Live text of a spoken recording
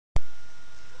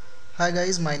Hi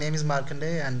guys, my name is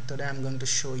Markanday and today I'm going to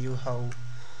show you how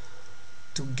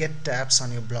to get tabs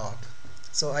on your blog.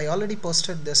 So I already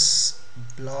posted this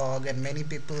blog and many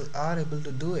people are able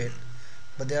to do it,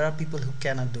 but there are people who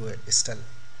cannot do it still.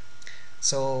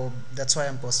 So that's why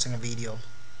I'm posting a video.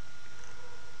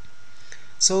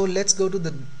 So let's go to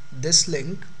this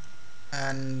link,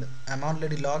 and I'm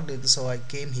already logged in, so I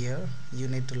came here. You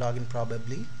need to log in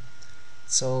probably.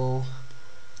 So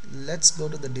let's go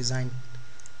to the design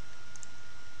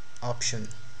option.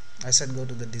 I said go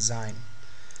to the design.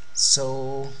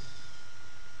 So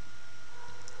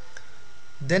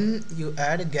then you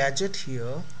add a gadget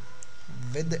here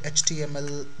with the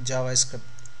HTML JavaScript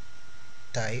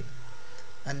type,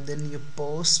 and then you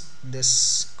post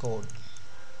this code.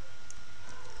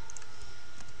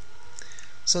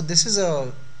 So this is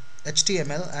a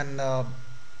HTML, and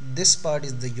this part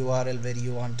is the URL where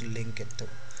you want to link it to.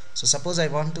 So suppose I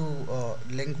want to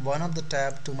link one of the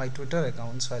tab to my Twitter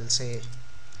account, so I'll say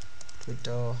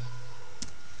Twitter,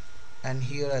 and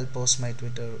here I'll post my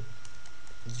Twitter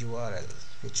URL,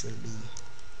 which will be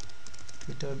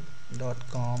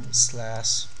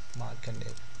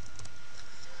twitter.com/markanday.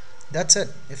 That's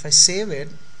it. If I save it,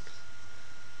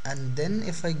 and then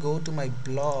if I go to my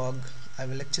blog, I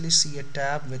will actually see a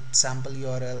tab with sample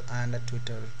URL and a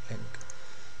Twitter link.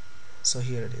 So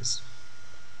here it is.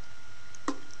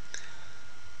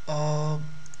 uh,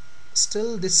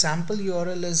 Still this sample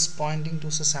URL is pointing to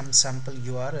some sample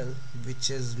URL, which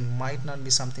is might not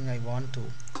be something I want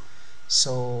to.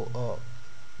 So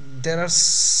there are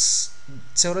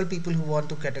several people who want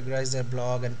to categorize their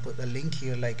blog and put a link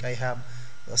here, like I have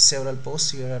several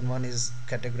posts here, and one is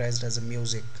categorized as a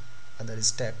music, other is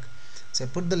tech. So I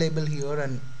put the label here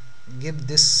and give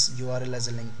this URL as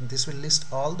a link. This will list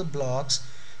all the blogs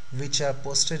which are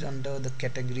posted under the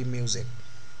category music.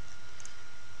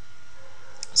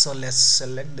 So let's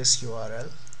select this URL,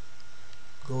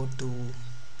 go to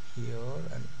here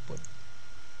and put.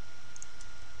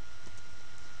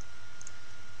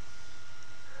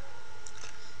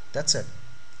 That's it.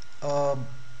 uh,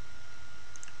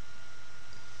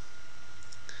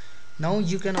 Now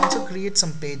you can also create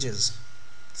some pages.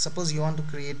 Suppose you want to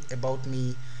create about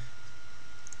me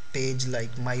page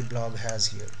like my blog has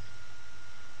here,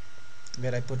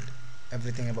 where I put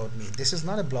everything about me. This is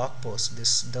not a blog post,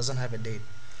 this doesn't have a date.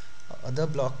 Other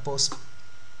blog post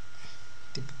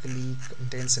typically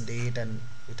contains a date and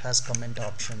it has comment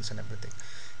options and everything.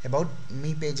 About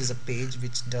me page is a page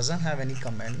which doesn't have any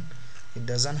comment, it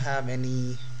doesn't have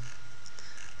any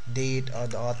date or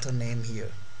the author name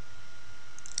here.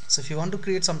 So if you want to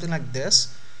create something like this,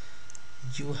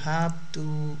 you have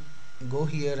to go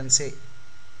here and say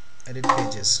edit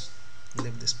pages,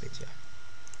 leave this page here,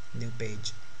 new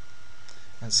page,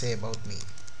 and say about me,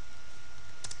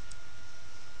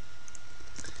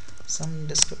 some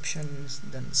descriptions,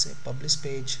 then say publish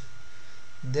page.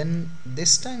 Then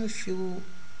this time if you,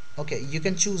 okay, you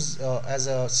can choose as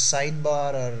a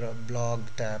sidebar or a blog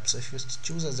tab. So if you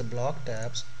choose as a blog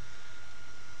tabs,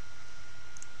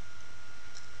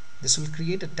 this will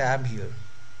create a tab here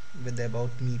with the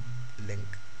about me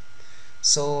link.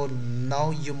 So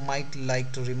now you might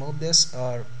like to remove this,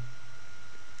 or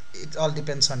it all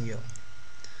depends on you.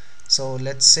 So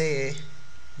let's say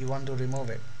you want to remove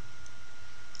it,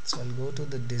 so I'll go to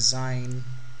the design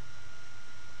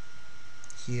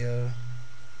here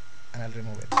and I'll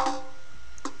remove it.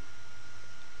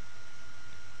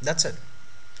 That's it.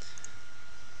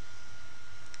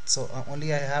 So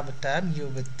only I have a tab here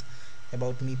with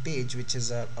about me page, which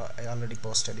is I already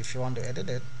posted. If you want to edit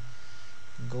it,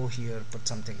 go here, put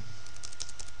something.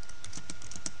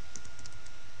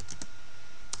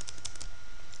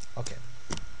 Okay,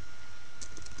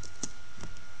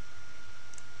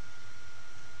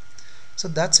 so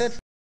that's it.